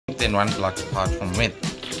then 1 block apart from width.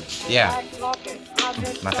 Yeah,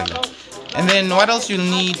 not like that. And then what else you'll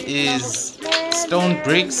need is stone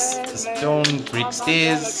bricks, stone brick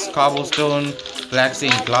stairs, cobblestone, black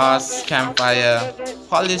stained glass, campfire,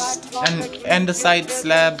 polished and andesite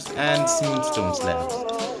slabs, and smooth stone slabs.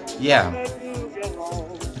 Yeah.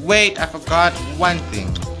 Wait, I forgot one thing,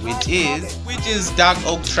 which is dark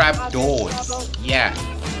oak trap doors. Yeah.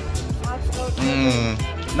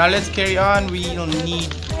 Now let's carry on. We'll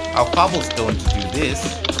need our cobblestone to do this.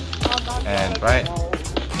 And right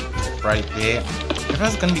there. If I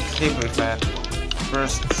was gonna be clever if I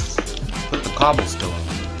first put the cobblestone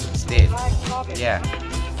instead. Yeah.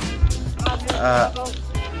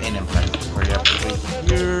 And I'm trying to hurry up over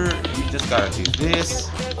here. You just gotta do this.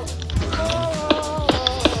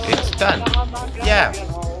 It's done. Yeah.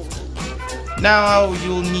 Now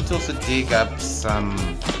you'll need to also dig up some.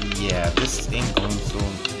 Yeah, this ain't going so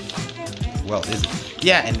well, is it?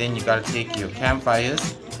 Yeah, and then you gotta take your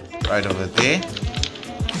campfires right over there,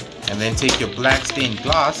 and then take your black stained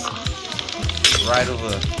glass right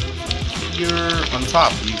over here on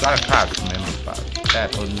top. You gotta craft, remember about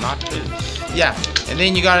that or not. Yeah, and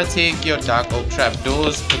then you gotta take your dark oak trap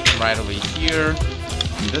doors, put them right over here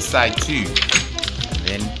on this side too, and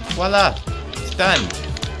then voila, it's done.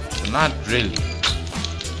 So not really.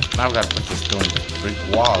 Now we gotta put the stone brick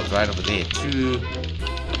walls right over there to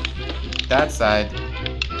that side.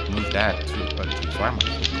 Move that too. Why am I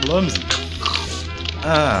so clumsy?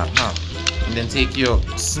 And then take your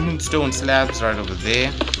smooth stone slabs right over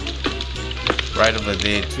there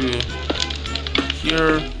too.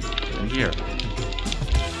 Here and here.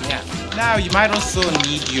 Yeah. Now you might also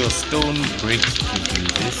need your stone bricks to do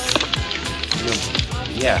this.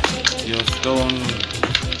 Your stone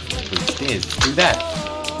brick stairs to do that.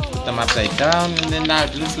 Put them upside down, and then now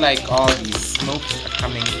it looks like all these smokes are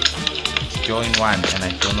coming to join one, and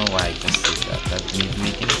I don't know why I just did that. That didn't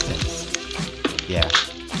make any sense. Yeah.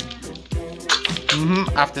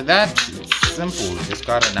 After that, it's simple. You just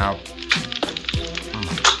gotta now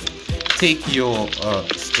take your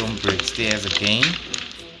stone brick stairs again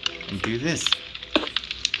and do this.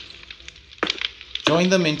 Join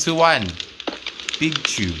them into one big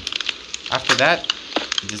tube. After that,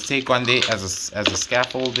 just take one there as a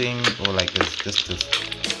scaffolding, or like just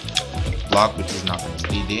a block which is not going to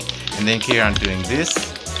stay there, and then carry on doing this,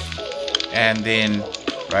 and then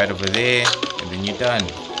right over there, and then you're done.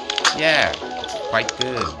 Yeah, it's quite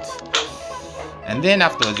good. And then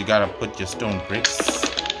afterwards you gotta put your stone bricks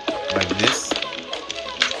like this,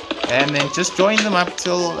 and then just join them up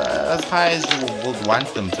till as high as you would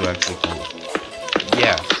want them to actually go.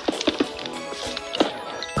 Yeah.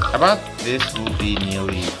 About this will be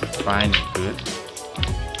nearly fine and good.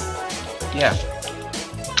 Yeah.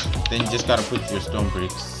 Then you just gotta put your stone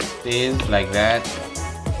bricks stairs like that,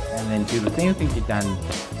 and then do the same thing you done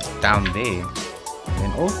down there,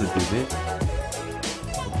 and also do this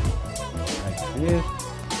like this,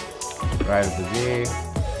 right over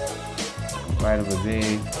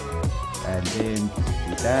there, and then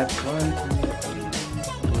do that one,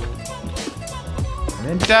 and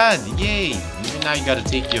then done. Yay! Now you gotta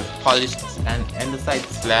take your polished and andesite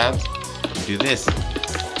slabs and do this.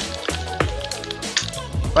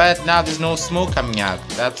 But now there's no smoke coming out.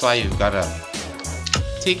 That's why you've gotta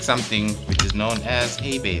take something which is known as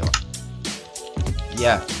hay bale.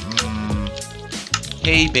 Yeah,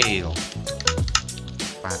 hay bale.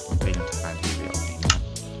 I'm failing to find hay bale.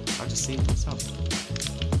 I'll just say it myself.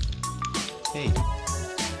 Hey.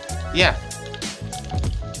 Yeah.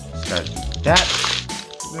 Start that.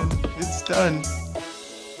 Then it's done.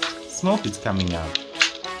 Smoke is coming out.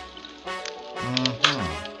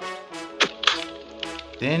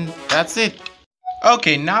 Then that's it.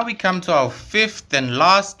 Okay, now we come to our 5th and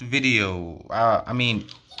last video.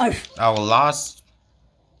 Our last,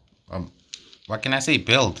 what can I say,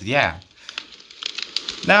 build. Yeah.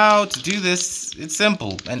 Now to do this, it's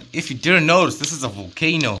simple. And if you didn't notice, this is a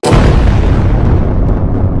volcano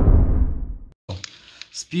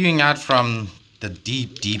spewing out from the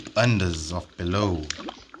deep unders of below.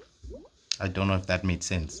 I don't know if that made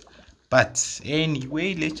sense, but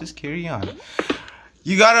anyway, let's just carry on.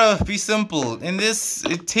 You gotta be simple in this.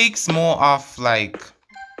 It takes more of like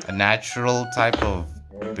a natural type of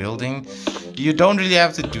building. You don't really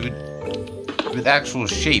have to do it with actual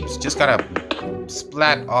shapes. Just gotta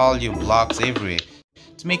splat all your blocks everywhere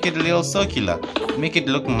to make it a little circular, make it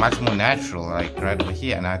look much more natural, like right over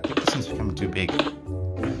here. And I think this one's becoming too big.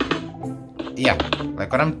 Yeah,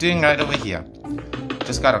 like what I'm doing right over here.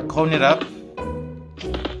 Just gotta cone it up.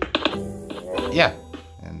 Yeah,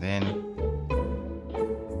 and then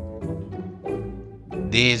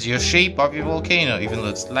there's your shape of your volcano, even though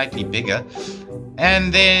it's slightly bigger.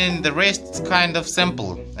 And then the rest is kind of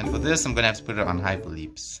simple. And for this, I'm gonna have to put it on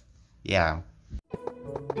hyperleaps. Yeah.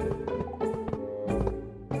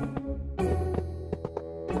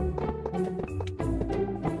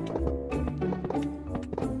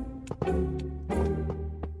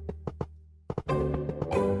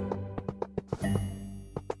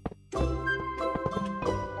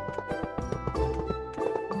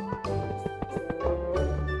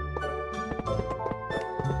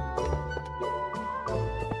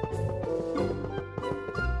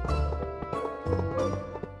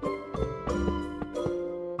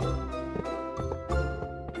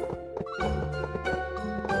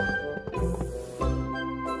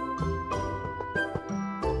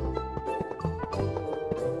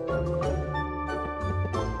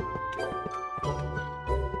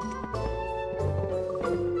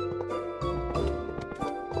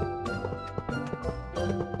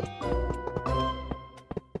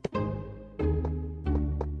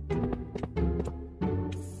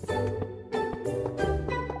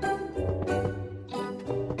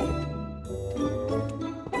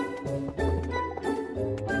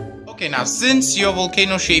 Okay, now since your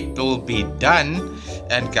volcano shape will be done,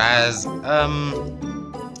 and guys,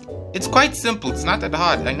 it's quite simple. It's not that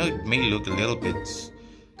hard. I know it may look a little bit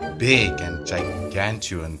big and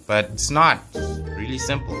gigantuan, but it's not. It's really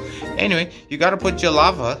simple. Anyway, you gotta put your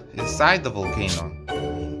lava inside the volcano.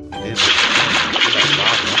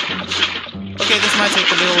 Okay, this might take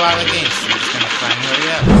a little while again, so I'm just gonna try and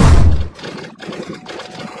hurry up.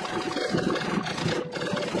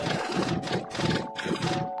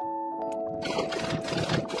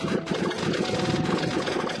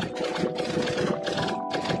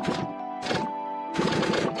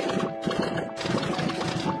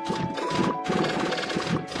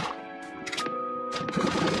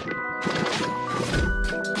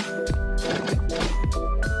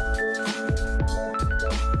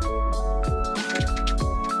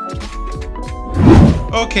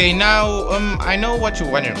 Okay, now, I know what you're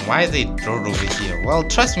wondering. Why they throw it over here? Well,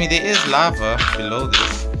 trust me, there is lava below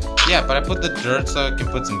this. Yeah, but I put the dirt so I can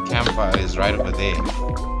put some campfires right over there.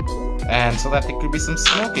 And so that there could be some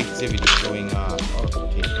smoke activity going on. Oh,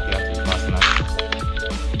 okay, you have to be fast enough.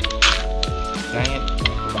 Dang it.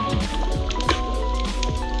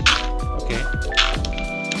 Okay.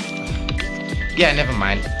 Yeah, never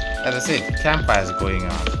mind. As I said, campfires are going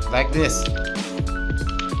on. Like this.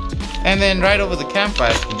 And then right over the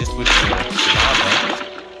campfire, you can just put your lava.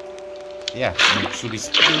 Yeah, and it should be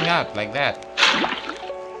spilling out like that.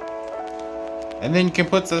 And then you can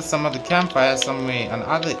put some of the campfires somewhere on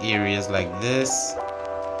other areas like this.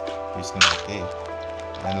 Okay.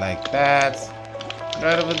 And like that.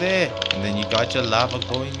 Right over there. And then you got your lava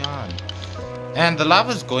going on. And the lava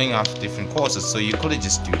is going off different courses, so you could have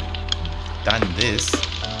just done this.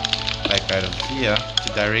 Like right over here.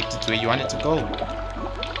 To direct it to where you want it to go.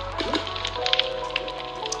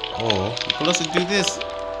 Or you could also do this.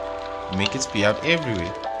 Make it spew out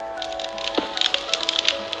everywhere.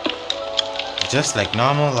 Just like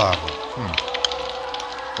normal lava.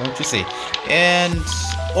 Don't you say? And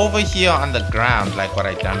over here on the ground, like what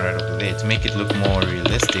I done right over there, to make it look more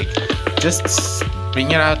realistic, just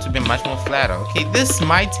bring it out to be much more flatter. Okay, this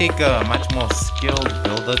might take a much more skilled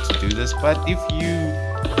builder to do this, but if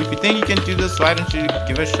you think you can do this, why don't you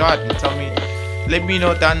give it a shot and tell me, let me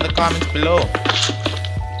know down in the comments below.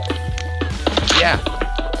 Yeah,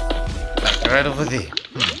 like right over there.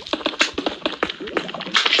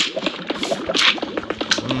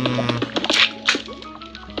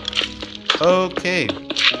 Okay,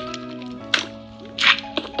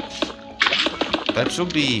 that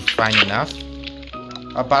should be fine enough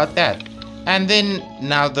about that. And then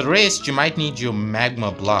now the rest, you might need your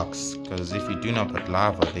magma blocks, because if you do not put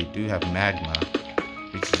lava, they do have magma,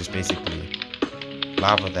 which is just basically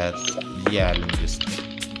lava that's, yeah, let me just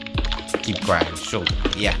keep quiet, show.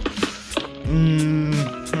 Yeah.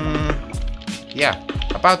 Yeah,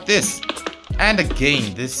 about this. And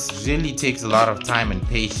again, this really takes a lot of time and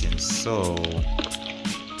patience, so...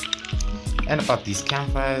 And about these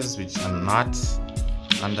campfires, which are not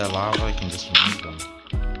under lava, you can just remove them.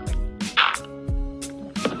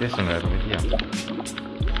 Like this one right over here.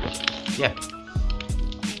 Yeah.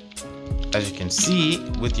 As you can see,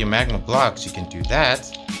 with your magma blocks, you can do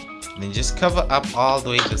that. And then just cover up all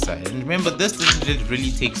the way to the side. And remember, this doesn't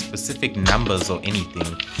really take specific numbers or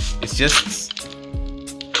anything. It's just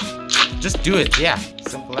do it, yeah.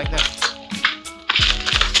 Simple like that.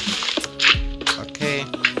 Okay.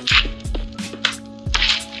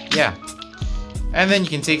 Yeah. And then you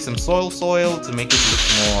can take some soil to make it look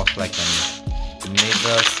more of like a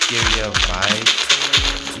neighbor scarier vibe.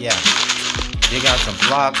 yeah, dig out some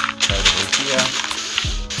blocks right over here.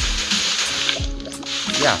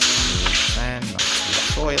 Yeah, sand, not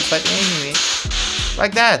soil, but anyway,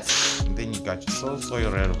 like that. And then you got your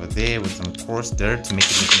soil right over there with some coarse dirt to make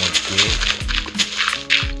it look more dead.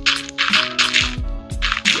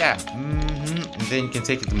 Yeah, and then you can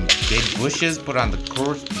take the dead bushes, put on the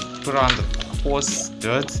coarse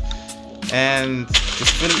dirt, and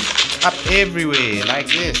just fill it up everywhere like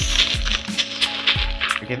this.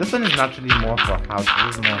 Okay, this one is not really more for a house,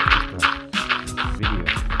 this is more just a video.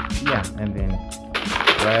 Yeah, and then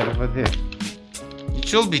right over there. It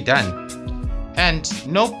should be done. And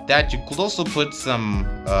note that you could also put some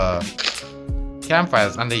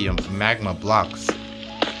campfires under your magma blocks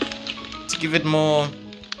to give it more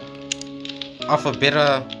of a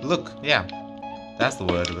better look. Yeah, that's the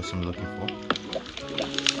word which I'm looking for.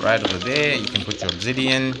 Right over there, you can put your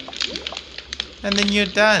obsidian, and then you're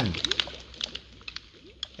done.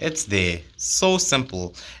 It's there, so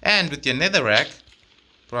simple. And with your netherrack,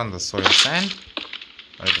 put on the soil sand,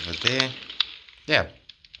 right over there. Yeah,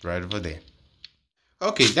 right over there.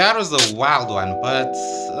 Okay, that was a wild one, but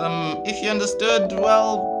if you understood,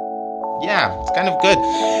 well, yeah, it's kind of good.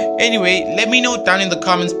 Anyway, let me know down in the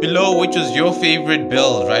comments below which was your favorite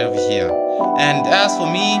build right over here. And as for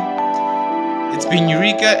me, it's been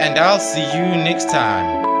Eureka, and I'll see you next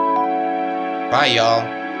time. Bye,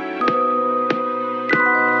 y'all.